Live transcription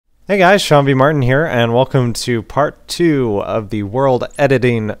Hey guys, Sean B. Martin here, and welcome to part 2 of the World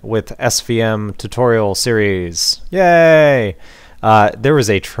Editing with SVM tutorial series. Yay! There was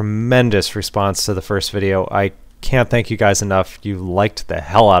a tremendous response to the first video. I can't thank you guys enough. You liked the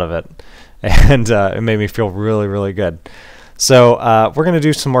hell out of it, and it made me feel really good. So we're going to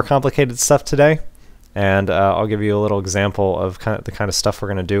do some more complicated stuff today, and I'll give you a little example of the kind of stuff we're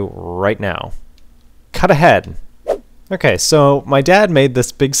going to do right now. Cut ahead. Okay, so my dad made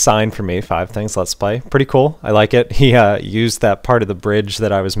this big sign for me, 5 Things Let's Play. Pretty cool. I like it. He used that part of the bridge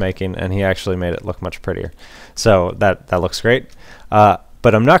that I was making, and he actually made it look much prettier. So that looks great. But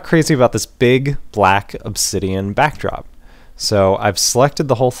I'm not crazy about this big black Obsidian backdrop. So I've selected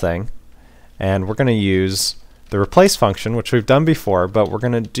the whole thing, and we're going to use the replace function, which we've done before, but we're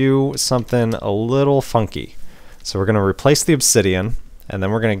going to do something a little funky. So we're going to replace the Obsidian, and then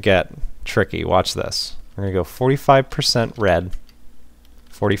we're going to get tricky. Watch this. We're going to go 45% red,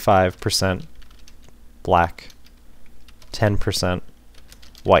 45% black, 10%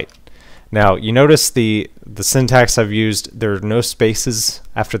 white. Now, you notice the syntax I've used, there are no spaces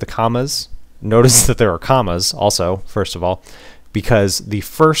after the commas. Notice that there are commas also, first of all, because the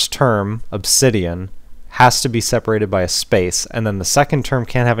first term, Obsidian, has to be separated by a space, and then the second term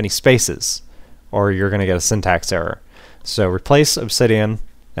can't have any spaces, or you're going to get a syntax error. So replace Obsidian,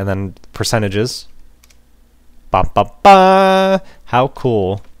 and then percentages. Ba, ba, ba. How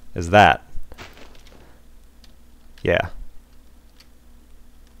cool is that? Yeah.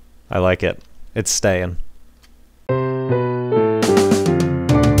 I like it. It's staying.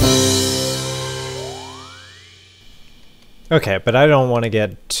 Okay, but I don't want to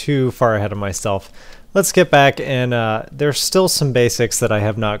get too far ahead of myself. Let's get back, and there's still some basics that I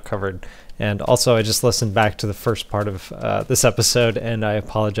have not covered. And also, I just listened back to the first part of this episode, and I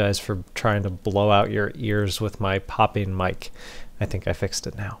apologize for trying to blow out your ears with my popping mic. I think I fixed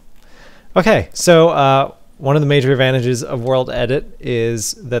it now. Okay, so one of the major advantages of WorldEdit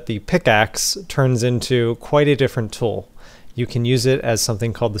is that the Pickaxe turns into quite a different tool. You can use it as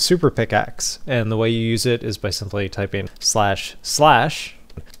something called the Super Pickaxe, and the way you use it is by simply typing /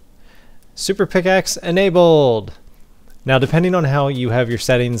 Super Pickaxe enabled. Now, depending on how you have your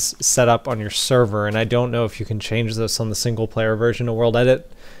settings set up on your server, and I don't know if you can change this on the single-player version of WorldEdit,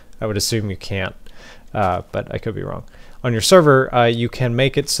 I would assume you can't, but I could be wrong. On your server, you can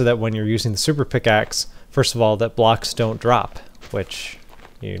make it so that when you're using the Super Pickaxe, first of all, that blocks don't drop, which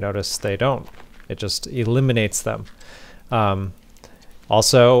you notice they don't. It just eliminates them.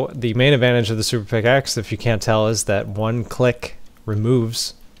 Also, the main advantage of the Super Pickaxe, if you can't tell, is that one click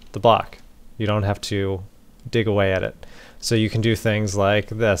removes the block. You don't have to dig away at it. So you can do things like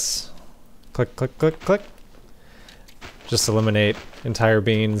this. Click, click, click, click. Just eliminate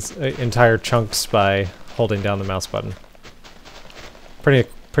entire chunks by holding down the mouse button.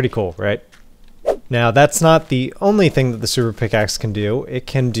 Pretty cool, right? Now, that's not the only thing that the Super Pickaxe can do. It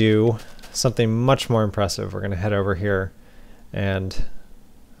can do something much more impressive. We're going to head over here and...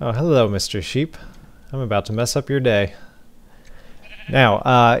 Oh, hello, Mr. Sheep. I'm about to mess up your day.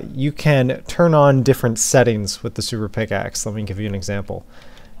 Now, you can turn on different settings with the Super Pickaxe. Let me give you an example.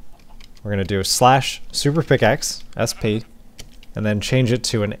 We're going to do / Super Pickaxe, SP, and then change it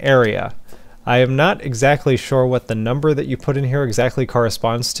to an area. I am not exactly sure what the number that you put in here exactly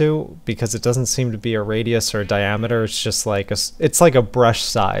corresponds to, because it doesn't seem to be a radius or a diameter. It's just like it's like a brush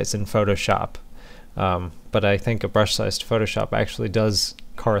size in Photoshop. But I think a brush size to Photoshop actually does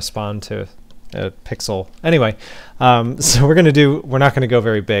correspond to a pixel. Anyway, so we're not going to go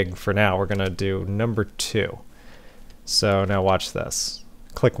very big for now. We're going to do number 2. So now watch this.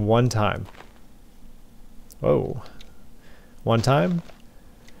 Click one time. Whoa. One time.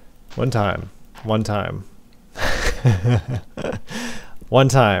 One time. One time. One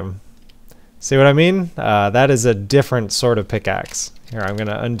time. See what I mean? That is a different sort of pickaxe. Here, I'm going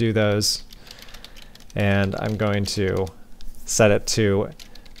to undo those, and I'm going to set it to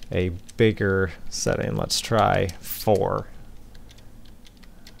a bigger setting. Let's try 4.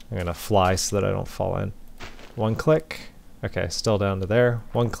 I'm going to fly so that I don't fall in. One click. Okay, still down to there.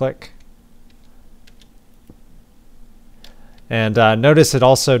 One click. And notice it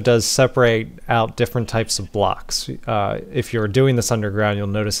also does separate out different types of blocks. If you're doing this underground, you'll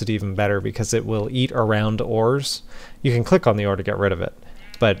notice it even better because it will eat around ores. You can click on the ore to get rid of it,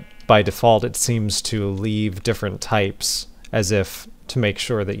 but by default it seems to leave different types as if to make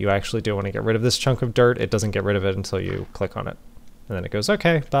sure that you actually do want to get rid of this chunk of dirt. It doesn't get rid of it until you click on it. And then it goes,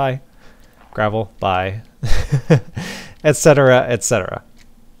 okay, bye. Gravel, bye. Etc., etc.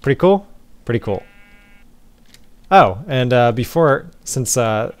 Pretty cool? Pretty cool. Oh, and since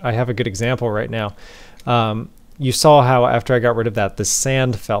I have a good example right now, you saw how after I got rid of that, the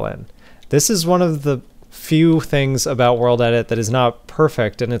sand fell in. This is one of the few things about WorldEdit that is not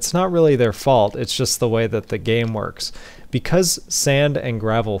perfect, and it's not really their fault, it's just the way that the game works. Because sand and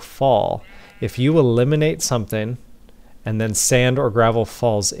gravel fall, if you eliminate something and then sand or gravel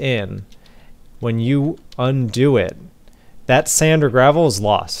falls in, when you undo it, that sand or gravel is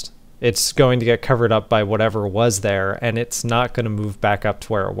lost. It's going to get covered up by whatever was there, and it's not going to move back up to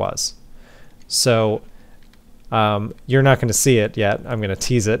where it was. So you're not going to see it yet. I'm going to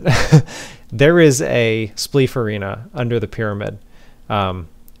tease it. There is a spleef arena under the pyramid.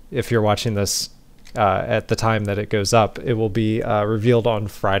 If you're watching this at the time that it goes up, it will be revealed on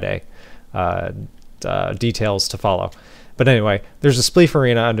Friday. Details to follow. But anyway, there's a spleef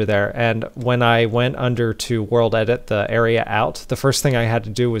arena under there, and when I went under to WorldEdit the area out, the first thing I had to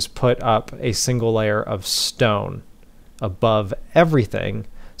do was put up a single layer of stone above everything,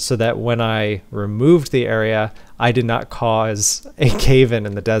 so that when I removed the area, I did not cause a cave-in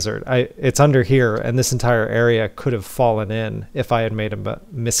in the desert. It's under here, and this entire area could have fallen in if I had made a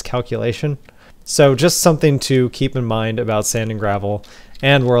miscalculation. So just something to keep in mind about sand and gravel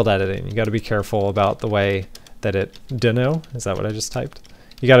and world editing. You got to be careful about the way that it... Dunno? Is that what I just typed?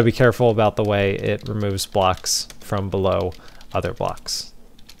 You got to be careful about the way it removes blocks from below other blocks.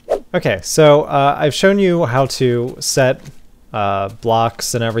 Okay, so I've shown you how to set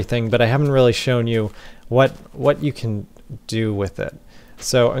blocks and everything, but I haven't really shown you what you can do with it.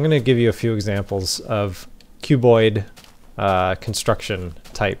 So I'm going to give you a few examples of cuboid construction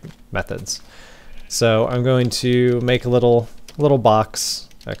type methods. So I'm going to make a little box,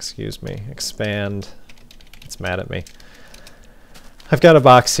 excuse me, expand. It's mad at me. I've got a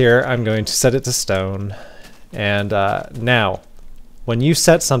box here. I'm going to set it to stone. And now, when you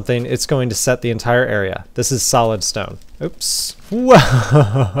set something, it's going to set the entire area. This is solid stone. Oops.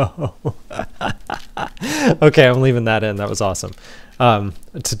 Whoa! Okay, I'm leaving that in. That was awesome.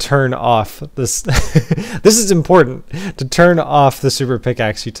 To turn off this, this is important. To turn off the super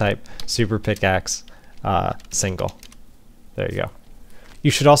pickaxe, you type super pickaxe single. There you go. You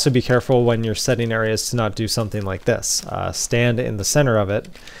should also be careful when you're setting areas to not do something like this. Stand in the center of it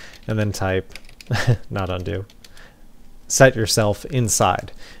and then type, not undo, set yourself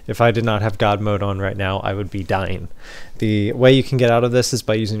inside. If I did not have God mode on right now, I would be dying. The way you can get out of this is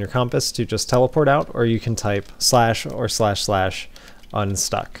by using your compass to just teleport out, or you can type / or /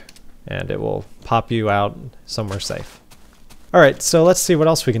 unstuck, and it will pop you out somewhere safe. Alright, so let's see what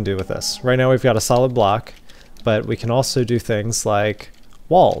else we can do with this. Right now we've got a solid block, but we can also do things like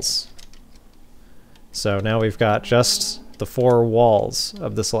walls. So now we've got just the 4 walls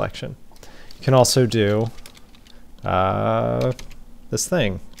of the selection. You can also do this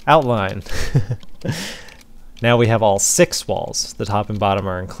thing, outline. Now we have all 6 walls. The top and bottom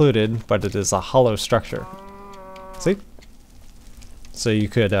are included, but it is a hollow structure. See? So you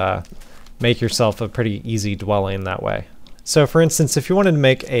could make yourself a pretty easy dwelling that way. So for instance, if you wanted to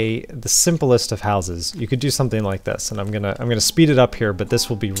make the simplest of houses, you could do something like this. And I'm gonna speed it up here, but this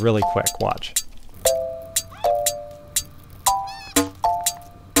will be really quick. Watch.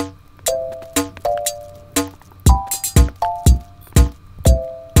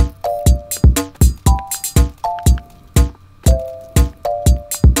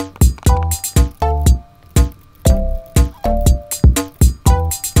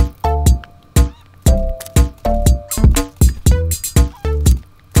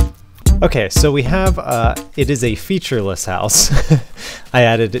 Okay, so we have, it is a featureless house. I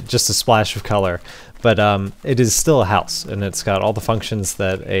added just a splash of color, but it is still a house, and it's got all the functions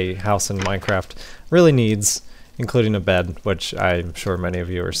that a house in Minecraft really needs, including a bed, which I'm sure many of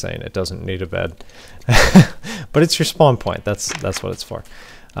you are saying it doesn't need a bed. But it's your spawn point, that's what it's for.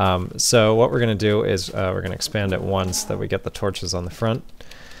 So what we're going to do is we're going to expand it once so that we get the torches on the front.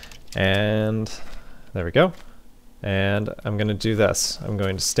 And there we go. And I'm going to do this. I'm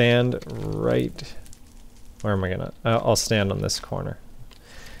going to stand right... Where am I going to... I'll stand on this corner.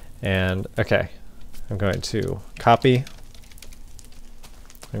 And, okay. I'm going to copy.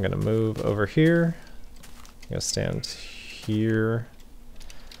 I'm going to move over here. I'm going to stand here.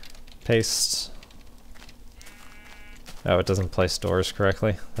 Paste. Oh, it doesn't place doors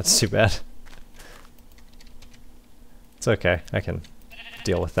correctly. That's too bad. It's okay. I can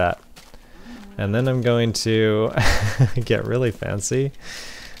deal with that. And then I'm going to get really fancy.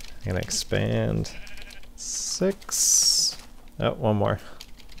 I'm going to expand 6. Oh, one more.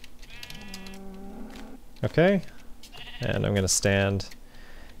 Okay. And I'm going to stand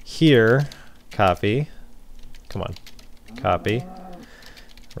here, copy. Come on. Copy.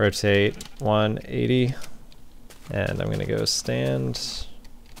 Rotate 180. And I'm going to go stand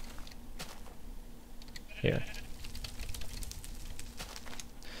here.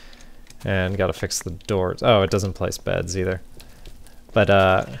 And gotta fix the doors. Oh, it doesn't place beds either. But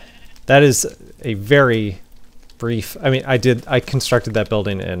that is a very brief, I mean, I constructed that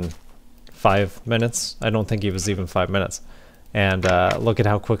building in 5 minutes. I don't think it was even 5 minutes. And look at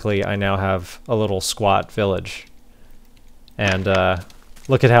how quickly I now have a little squat village. And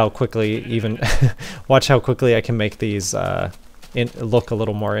look at how quickly even, watch how quickly I can make these look a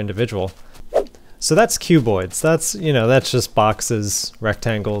little more individual. So that's cuboids. That's, you know, that's just boxes,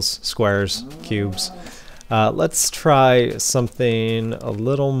 rectangles, squares, cubes. Let's try something a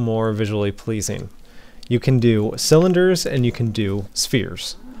little more visually pleasing. You can do cylinders and you can do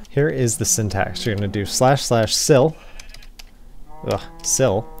spheres. Here is the syntax. You're going to do //sil,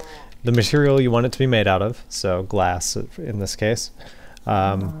 sil, the material you want it to be made out of, so glass in this case.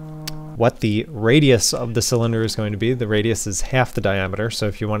 What the radius of the cylinder is going to be. The radius is half the diameter, so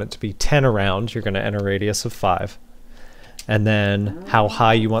if you want it to be 10 around, you're going to enter a radius of 5. And then how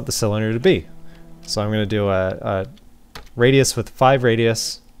high you want the cylinder to be. So I'm going to do a radius with 5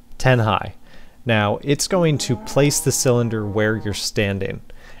 radius, 10 high. Now it's going to place the cylinder where you're standing.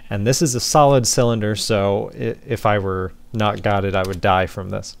 And this is a solid cylinder, so if I were not godded, I would die from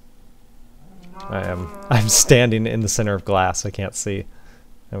this. I'm standing in the center of glass. I can't see.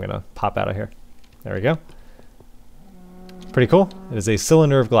 I'm gonna pop out of here. There we go. Pretty cool. It is a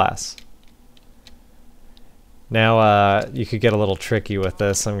cylinder of glass. Now you could get a little tricky with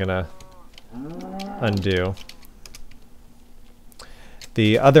this. I'm gonna undo.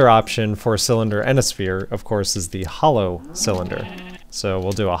 The other option for a cylinder and a sphere, of course, is the hollow cylinder. So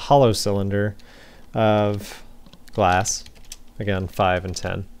we'll do a hollow cylinder of glass. Again, 5 and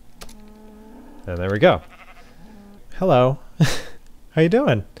 10. And there we go. Hello. How you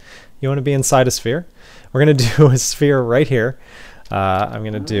doing? You want to be inside a sphere? We're going to do a sphere right here. I'm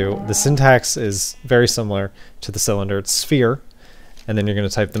going to do, the syntax is very similar to the cylinder. It's sphere, and then you're going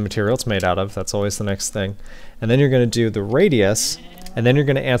to type the material it's made out of. That's always the next thing. And then you're going to do the radius, and then you're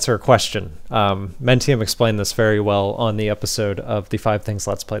going to answer a question. Mentium explained this very well on the episode of the 5 Things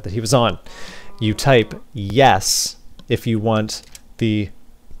Let's Play that he was on. You type yes if you want the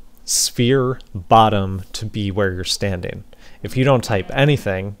sphere bottom to be where you're standing. If you don't type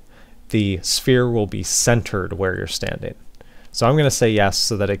anything, the sphere will be centered where you're standing. So I'm going to say yes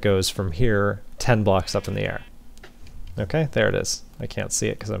so that it goes from here 10 blocks up in the air. Okay, there it is. I can't see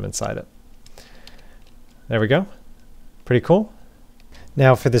it because I'm inside it. There we go. Pretty cool.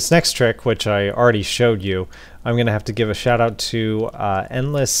 Now for this next trick, which I already showed you, I'm going to have to give a shout out to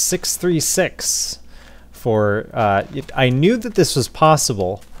Endless636 for, I knew that this was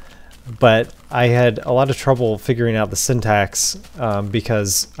possible, but I had a lot of trouble figuring out the syntax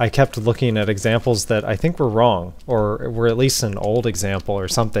because I kept looking at examples that I think were wrong, or were at least an old example or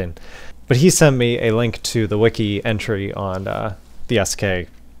something. But he sent me a link to the Wiki entry on the SK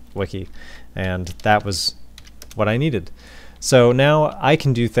Wiki, and that was what I needed. So now I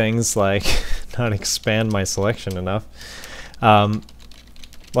can do things like not expand my selection enough,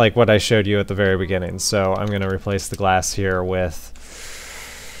 like what I showed you at the very beginning. So I'm going to replace the glass here with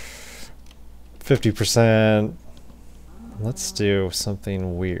 50%. Let's do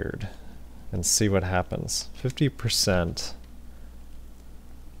something weird and see what happens. 50%.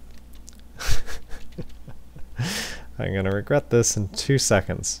 I'm going to regret this in 2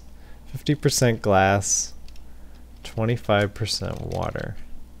 seconds. 50% glass, 25% water,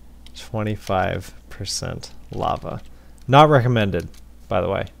 25% lava. Not recommended, by the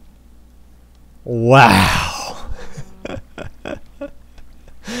way. Wow!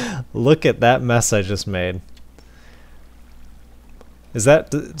 Look at that mess I just made. Does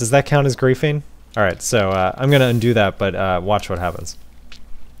that count as griefing? Alright, so I'm going to undo that, but watch what happens.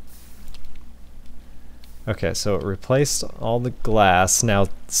 Okay, so it replaced all the glass. Now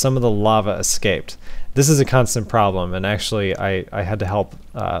some of the lava escaped. This is a constant problem, and actually I had to help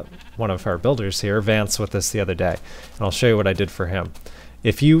one of our builders here, Vance, with this the other day. And I'll show you what I did for him.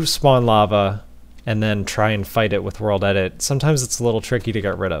 If you spawn lava and then try and fight it with WorldEdit, sometimes it's a little tricky to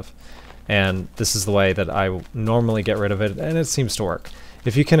get rid of. And this is the way that I normally get rid of it, and it seems to work.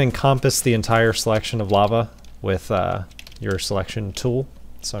 If you can encompass the entire selection of lava with your selection tool,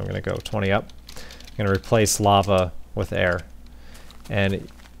 so I'm going to go 20 up, I'm going to replace lava with air. And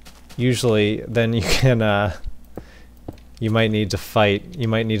usually then you can, you might need to fight, you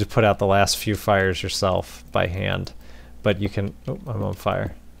might need to put out the last few fires yourself by hand. But you can, oh, I'm on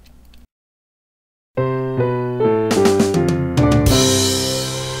fire.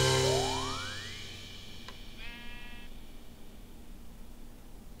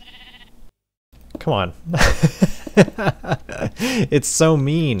 Come on. It's so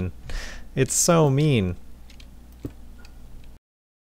mean. It's so mean.